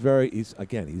Cliff is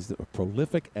he's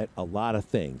prolific at a lot of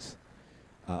things.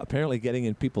 Apparently getting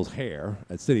in people's hair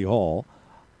at City Hall,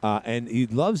 and he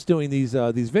loves doing these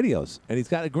videos. And he's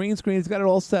got a green screen. He's got it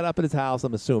all set up at his house,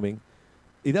 I'm assuming.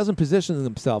 He doesn't position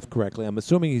himself correctly. I'm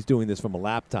assuming he's doing this from a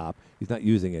laptop. He's not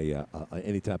using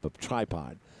any type of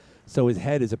tripod. So his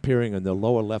head is appearing in the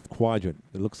lower left quadrant.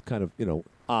 It looks kind of,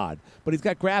 odd. But he's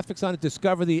got graphics on it,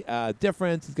 discover the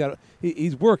difference.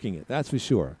 He's working it, that's for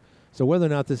sure. So whether or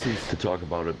not this is... to talk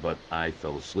about it, but I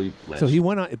fell asleep last So he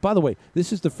went on... By the way,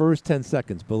 this is the first 10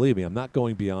 seconds. Believe me, I'm not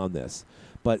going beyond this.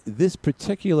 But this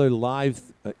particular live...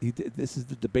 this is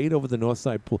the debate over the North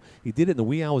Side pool. He did it in the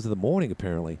wee hours of the morning,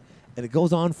 apparently. And it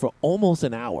goes on for almost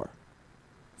an hour.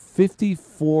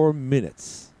 54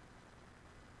 minutes.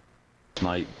 Last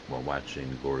night, while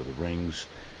watching Lord of the Rings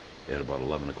at about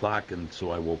 11 o'clock, and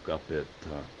so I woke up at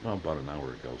about an hour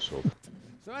ago. So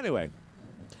anyway...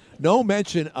 No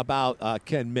mention about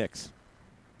Ken Mix.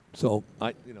 So,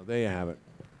 there you have it.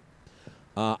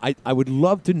 I would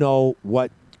love to know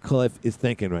what Cliff is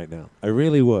thinking right now. I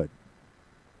really would.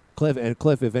 Cliff,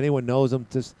 if anyone knows him,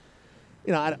 just,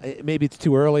 maybe it's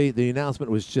too early. The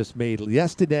announcement was just made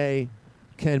yesterday.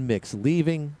 Ken Mix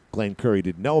leaving. Glenn Curry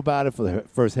didn't know about it for the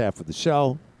first half of the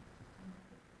show.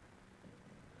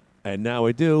 And now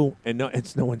I do. And no,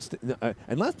 it's no one's...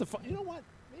 unless the... You know what?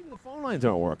 The phone lines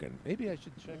aren't working. Maybe I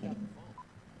should check out the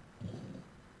phone.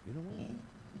 You know what?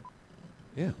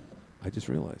 Yeah, I just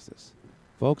realized this.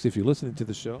 Folks, if you're listening to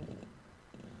the show,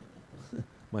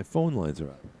 my phone lines are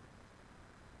out.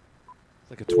 It's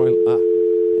like a twilight.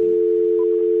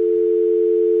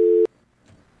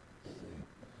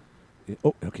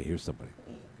 Oh, okay, here's somebody.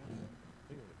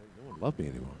 No one loves me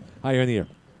anymore. Hi, you're in the air.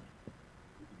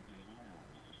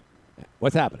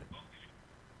 What's happening?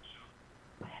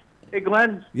 Hey,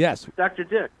 Glenn. Yes. Dr.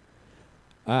 Dick.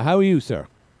 How are you, sir?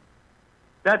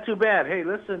 Not too bad. Hey,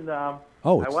 listen, I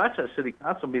watched that city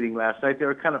council meeting last night. They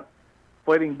were kind of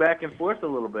fighting back and forth a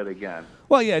little bit again.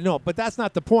 Well, yeah, no, but that's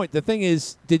not the point. The thing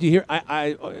is, did you hear,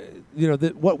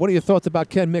 what are your thoughts about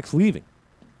Ken Mix leaving?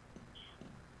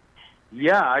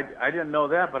 Yeah, I didn't know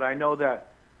that, but I know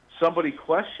that somebody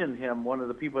questioned him, one of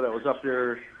the people that was up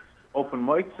there, open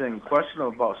mic thing, questioned him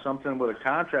about something with a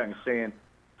contract and saying,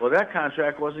 well, that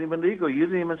contract wasn't even legal. You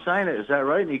didn't even sign it. Is that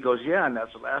right? And he goes, yeah, and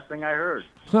that's the last thing I heard.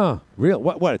 Huh? Real?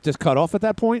 What? It just cut off at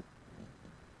that point?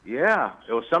 Yeah,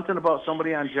 it was something about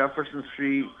somebody on Jefferson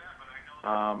Street.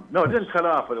 No, it didn't cut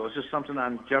off, but it was just something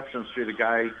on Jefferson Street. A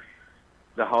guy,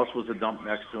 the house was a dump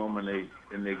next to him, and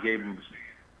they gave him.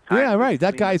 Yeah, right.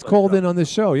 That guy's called in on this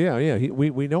show. Yeah.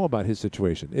 We know about his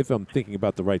situation. If I'm thinking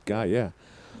about the right guy, yeah.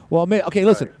 Well, okay.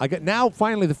 Listen, I got now.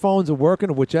 Finally, the phones are working,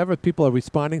 or whichever people are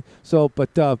responding. So, but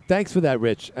thanks for that,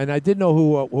 Rich. And I didn't know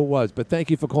who was, but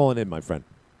thank you for calling in, my friend.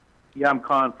 Yeah, I'm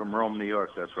calling from Rome, New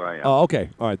York. That's where I am. Oh, okay.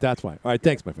 All right, that's why. All right,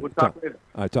 thanks, my friend. We'll talk later.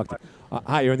 All right, talk to you.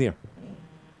 Hi, you're in the air.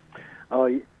 Oh,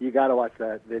 you got to watch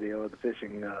that video of the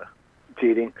fishing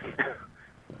cheating.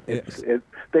 They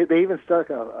even stuck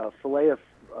a fillet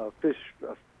of fish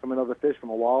from another fish from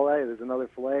a walleye. There's another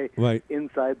fillet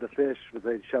inside the fish that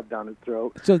they shoved down its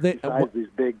throat. So they these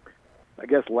big, I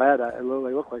guess, lead. They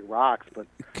look like rocks. But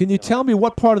can you tell me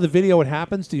what part of the video it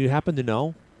happens? Do you happen to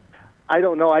know? I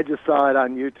don't know. I just saw it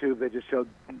on YouTube. They just showed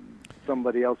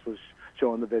somebody else was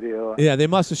showing the video. Yeah, they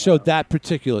must have showed that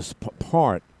particular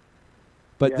part.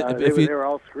 But yeah, they were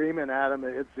all screaming at him.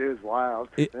 It was wild.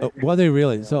 Were they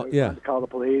really? You know, So yeah. To call the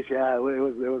police. Yeah, it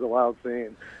was a wild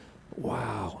scene.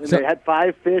 Wow. And they had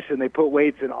 5 fish, and they put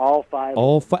weights in all 5.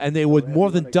 All 5, and they would more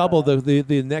than double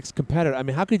the next competitor. I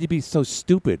mean, how could you be so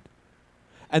stupid?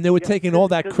 And they were taking all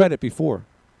that credit before.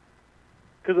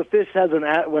 Because a fish has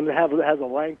when it has a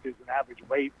length, there's an average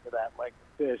weight for that length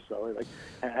of fish. So like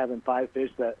having 5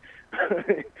 fish that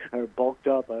are bulked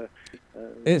up.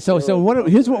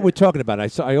 Here's what we're talking about.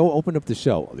 I opened up the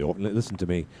show. Listen to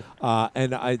me.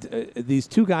 And these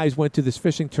 2 guys went to this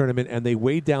fishing tournament, and they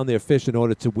weighed down their fish in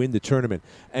order to win the tournament.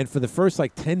 And for the first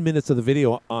 10 minutes of the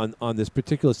video on this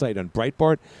particular site on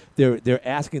Breitbart, they're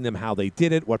asking them how they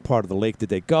did it, what part of the lake did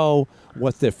they go,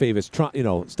 what's their favorite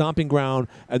stomping ground,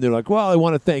 and they're like, well, I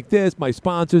want to thank my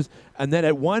sponsors. And then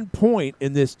at one point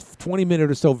in this 20-minute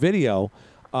or so video,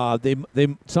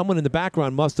 someone in the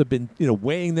background must have been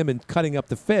weighing them and cutting up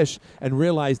the fish and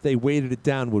realized they weighted it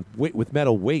down with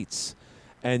metal weights.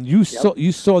 And you saw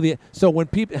when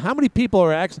people, how many people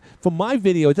are actually, from my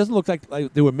video, it doesn't look like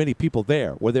there were many people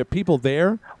there. Were there people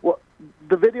there? Well,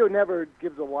 the video never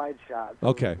gives a wide shot. So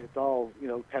okay. It's all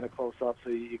kind of close up, so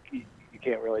you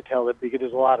can't really tell it because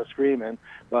there's a lot of screaming.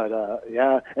 But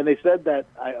yeah, and they said that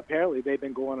apparently they've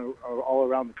been going all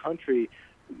around the country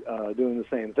doing the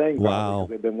same thing. Wow.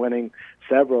 They've been winning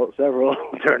several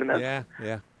tournaments. Yeah.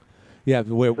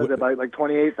 So about like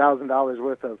 $28,000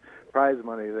 worth of prize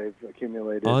money they've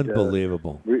accumulated.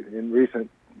 Unbelievable. In recent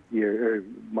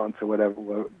months or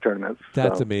whatever tournaments.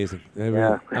 That's amazing. Yeah.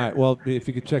 All right. Well, if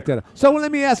you could check that out. So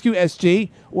let me ask you, SG,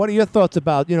 what are your thoughts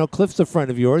about? Cliff's a friend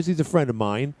of yours. He's a friend of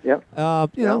mine. Yep.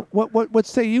 What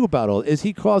say you about all? Is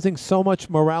he causing so much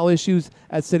morale issues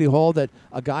at City Hall that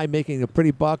a guy making a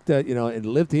pretty buck that and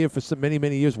lived here for so many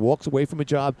years walks away from a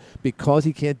job because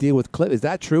he can't deal with Cliff? Is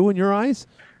that true in your eyes?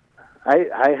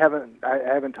 I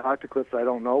haven't talked to Cliff, so I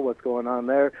don't know what's going on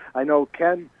there. I know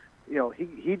Ken.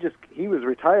 He was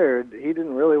retired. He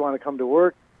didn't really want to come to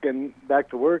work and back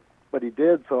to work, but he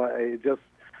did. So I just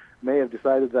may have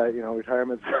decided that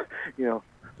retirement's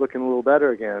looking a little better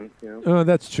again. Oh,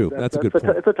 that's true. That's a good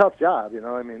point. It's a tough job.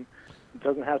 I mean, it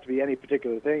doesn't have to be any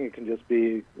particular thing. It can just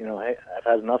be hey, I've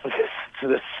had enough of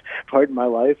this part in my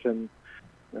life, and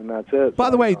that's it. By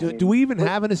the way, do we even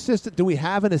have an assistant? Do we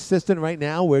have an assistant right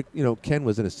now? Where Ken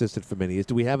was an assistant for many years.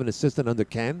 Do we have an assistant under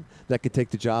Ken that could take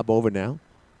the job over now?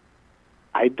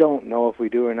 I don't know if we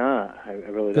do or not. I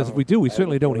really don't. Because if we do, we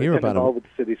certainly don't hear about him. With the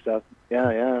city stuff.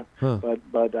 Yeah. Huh.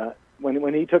 But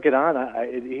when he took it on,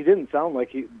 he didn't sound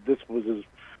like this was his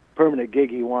permanent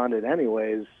gig he wanted.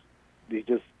 Anyways, he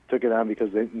just took it on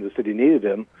because the city needed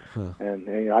him. Huh.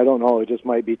 And I don't know. It just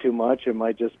might be too much. It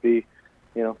might just be,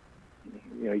 you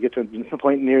get to a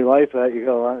point in your life that you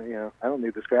go, I don't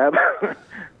need this crap.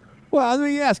 Well, let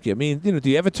me ask you. I mean, do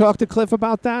you ever talk to Cliff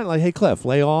about that? Like, hey, Cliff,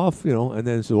 lay off, and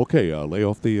then say, okay, lay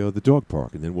off the dog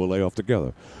park, and then we'll lay off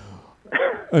together.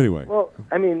 Anyway. Well,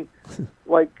 I mean,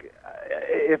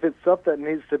 if it's stuff that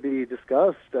needs to be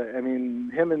discussed, I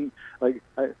mean, him and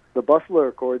the Bustler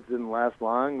Accords didn't last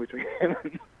long between him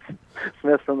and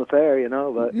Smith from the fair,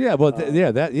 But yeah, well,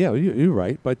 you're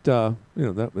right. But that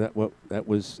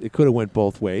was it. Could have went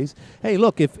both ways. Hey,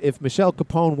 look, if Michelle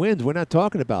Capone wins, we're not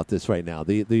talking about this right now.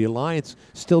 The alliance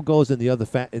still goes in the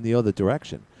other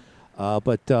direction.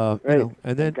 But and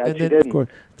then of course,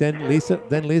 then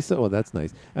Lisa. Oh, that's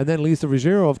nice. And then Lisa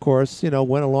Ruggiero, of course,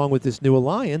 went along with this new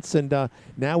alliance, and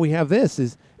now we have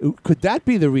this. Could that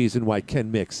be the reason why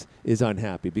Ken Mix is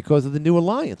unhappy because of the new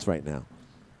alliance right now?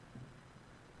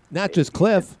 Not just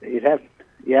Cliff. You'd have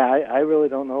Yeah, I really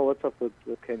don't know what's up with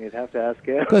Ken. You'd have to ask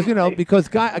him. Because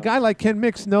a guy like Ken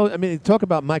Mix knows. I mean, talk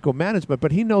about micromanagement,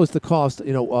 but he knows the cost,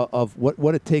 of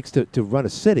what it takes to run a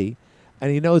city,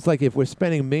 and he knows like if we're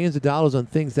spending millions of dollars on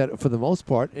things that, for the most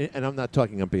part, and I'm not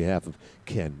talking on behalf of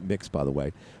Ken Mix, by the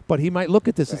way, but he might look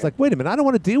at this. It's like, wait a minute, I don't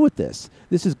want to deal with this.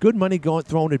 This is good money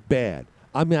thrown at bad.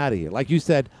 I'm out of here. Like you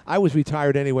said, I was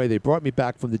retired anyway. They brought me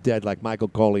back from the dead, like Michael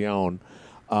Corleone,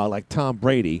 like Tom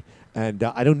Brady. And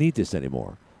I don't need this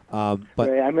anymore. But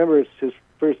I remember his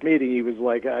first meeting. He was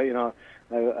like,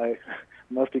 I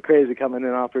must be crazy coming in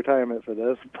off retirement for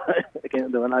this. But I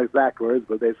can't do it backwards.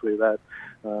 But basically, that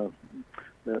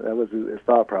was his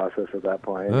thought process at that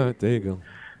point. All right, there you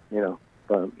go.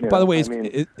 But by the way,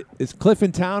 is Cliff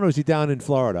in town or is he down in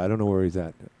Florida? I don't know where he's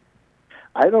at.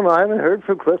 I don't know. I haven't heard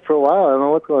from Cliff for a while. I don't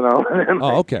know what's going on.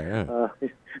 Oh, okay. Yeah.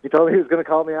 He told me he was going to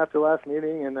call me after last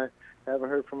meeting, and I haven't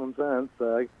heard from him since.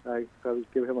 I probably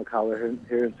give him a call here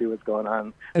and see what's going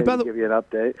on, and give you an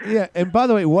update. Yeah, and by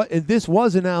the way, this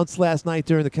was announced last night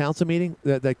during the council meeting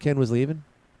that Ken was leaving?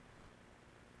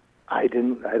 I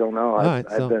don't know.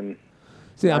 I've been...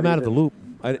 See, I'm out of the loop.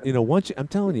 I'm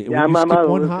telling you, yeah, when you skip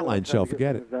one hotline hotline show,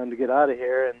 forget it. To get out of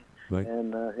here,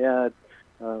 I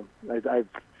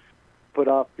put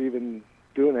off even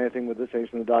doing anything with this thing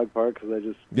in the dog park because I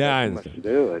just I too much to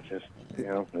do. It's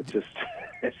just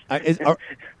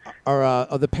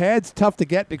are the pads tough to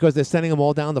get because they're sending them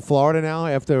all down to Florida now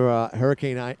after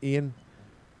Hurricane Ian?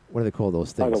 What do they call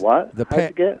those things? The what? The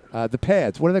the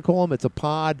pads. What do they call them? It's a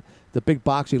pod, the big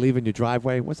box you leave in your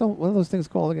driveway. What are those things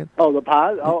called again? Oh, the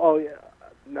pod. Oh yeah.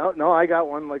 No, I got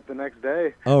one like the next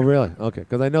day. Oh, really? Okay,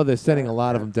 because I know they're sending a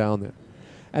lot of them down there.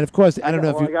 And of course, I don't know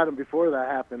if you. I got them before that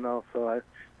happened though, so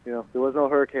there was no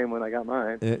hurricane when I got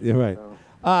mine. You're right.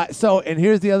 So. And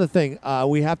here's the other thing.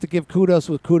 We have to give kudos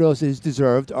where kudos is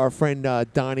deserved. Our friend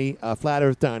Donnie, Flat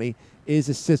Earth Donnie, is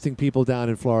assisting people down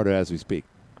in Florida as we speak.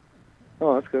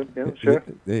 Oh, that's good. Yeah, sure.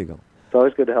 There you go. It's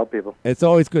always good to help people. It's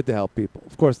always good to help people.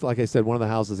 Of course, like I said, one of the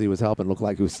houses he was helping looked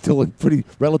like it was still in pretty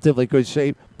relatively good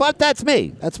shape. But that's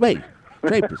me.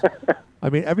 Drapers. I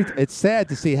mean, it's sad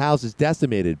to see houses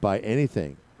decimated by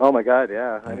anything. Oh my God,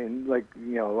 yeah. I mean,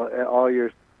 all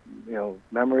your,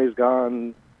 memories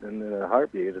gone in a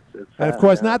heartbeat. It's sad, and of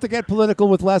course, not to get political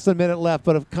with less than a minute left,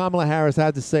 but if Kamala Harris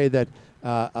had to say that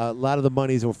a lot of the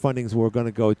monies or fundings were going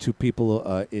to go to people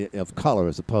of color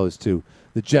as opposed to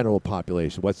the general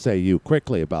population. What say you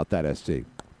quickly about that, SG?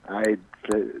 I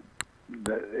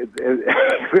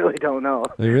really don't know.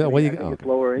 It's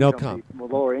lower income.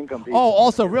 Lower income people. Oh,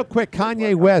 also, real quick,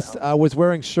 Kanye West was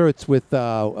wearing shirts with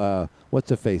what's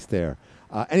her face there.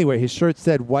 Anyway, his shirt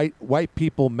said "White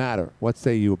people matter." What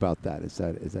say you about that? Is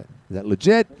that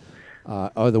legit?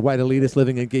 Are the white elitists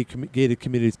living in gated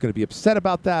communities going to be upset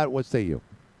about that? What say you?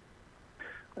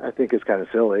 I think it's kind of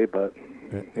silly, but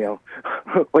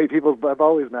white people have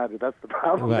always mattered. That's the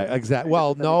problem. Right, exactly.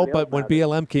 Well, no, but when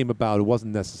BLM came about, it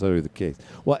wasn't necessarily the case.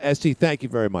 Well, SG, thank you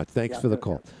very much. Thanks for the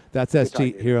call. That's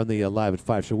SG here on the Live at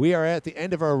 5 show. We are at the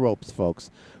end of our ropes,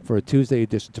 folks, for a Tuesday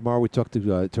edition. Tomorrow we talk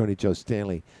to Attorney Joe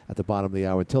Stanley at the bottom of the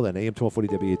hour. Until then, AM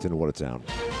 1240 WH in Watertown.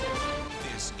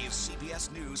 This is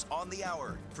CBS News on the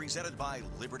Hour, presented by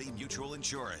Liberty Mutual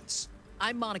Insurance.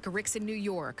 I'm Monica Ricks in New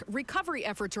York. Recovery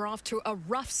efforts are off to a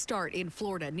rough start in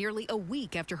Florida, nearly a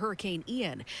week after Hurricane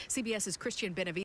Ian. CBS's Christian Benavides